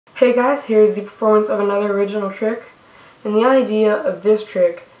Hey guys, here's the performance of another original trick. And the idea of this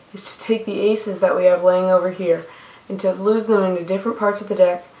trick is to take the aces that we have laying over here and to lose them into different parts of the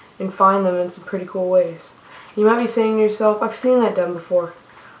deck and find them in some pretty cool ways. You might be saying to yourself, I've seen that done before.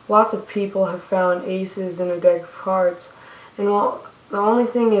 Lots of people have found aces in a deck of cards. And well, the only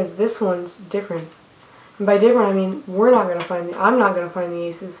thing is this one's different. And by different, I mean I'm not going to find the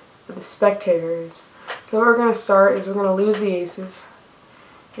aces, but the spectator is. So what we're going to start is we're going to lose the aces.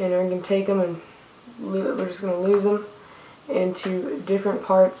 And we're going to take them and we're just going to lose them into different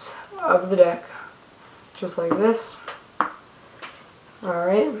parts of the deck, just like this.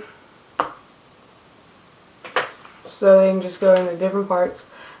 Alright. So they can just go into different parts.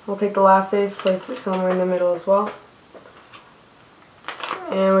 We'll take the last ace, place it somewhere in the middle as well.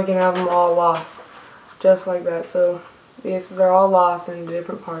 And we can have them all lost, just like that. So the aces are all lost into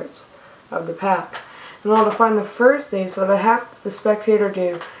different parts of the pack. And to find the first ace, what I have the spectator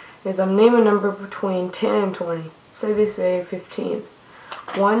do is name a number between 10 and 20. Say they say 15.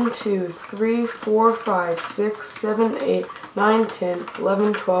 1, 2, 3, 4, 5, 6, 7, 8, 9, 10,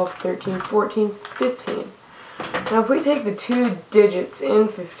 11, 12, 13, 14, 15. Now if we take the two digits in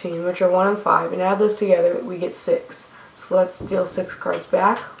 15, which are 1 and 5, and add those together, we get 6. So let's deal 6 cards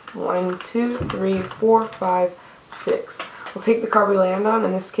back. 1, 2, 3, 4, 5, 6. We'll take the card we land on,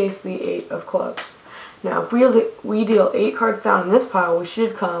 in this case the 8 of clubs. Now, if we deal 8 cards down in this pile, we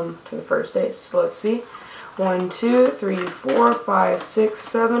should come to the first ace. So let's see. 1, 2, 3, 4, 5, 6,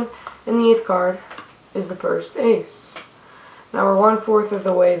 7, and the 8th card is the first ace. Now we're 1/4 of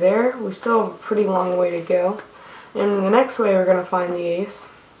the way there. We still have a pretty long way to go. And the next way we're going to find the ace,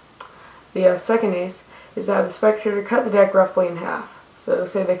 the second ace, is to have the spectator cut the deck roughly in half. So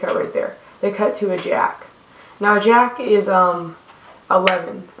say they cut right there. They cut to a jack. Now a jack is 11,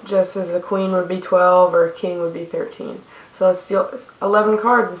 just as the queen would be 12 or a king would be 13. So let's deal 11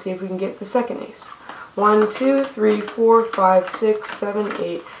 cards and see if we can get the second ace. 1, 2, 3, 4, 5, 6, 7,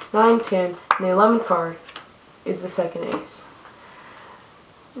 8, 9, 10, and the 11th card is the second ace.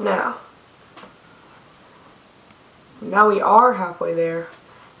 Now we are halfway there,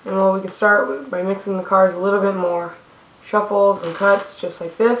 and well, we can start by mixing the cards a little bit more. Shuffles and cuts, just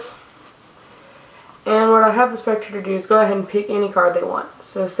like this. And what I have the spectator do is go ahead and pick any card they want.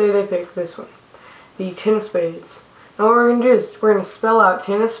 So say they pick this one, the 10 of spades. Now what we're going to do is we're going to spell out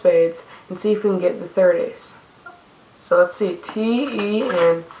 10 of spades and see if we can get the third ace. So let's see,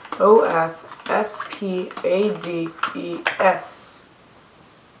 TENOFSPADES.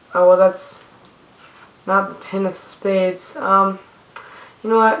 Oh, well, that's not the 10 of spades. You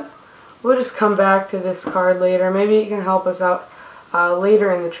know what? We'll just come back to this card later. Maybe it can help us out later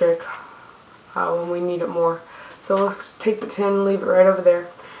in the trick. When we need it more. So let's take the 10 and leave it right over there.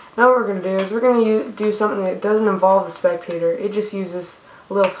 Now what we're going to do is we're going to do something that doesn't involve the spectator. It just uses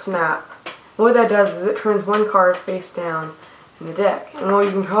a little snap. And what that does is it turns one card face down in the deck. And well,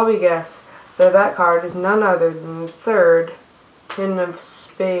 you can probably guess that that card is none other than the third 10 of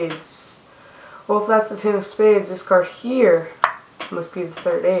spades. Well, if that's the 10 of spades, this card here must be the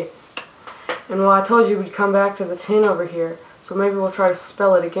third ace. And well, I told you we'd come back to the 10 over here. So maybe we'll try to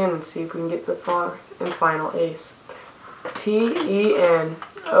spell it again and see if we can get the fourth and final ace.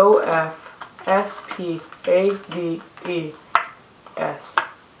 TENOFSPADES.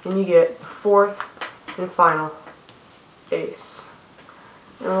 And you get the fourth and final ace.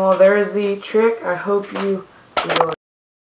 And well, there's the trick. I hope you enjoyed.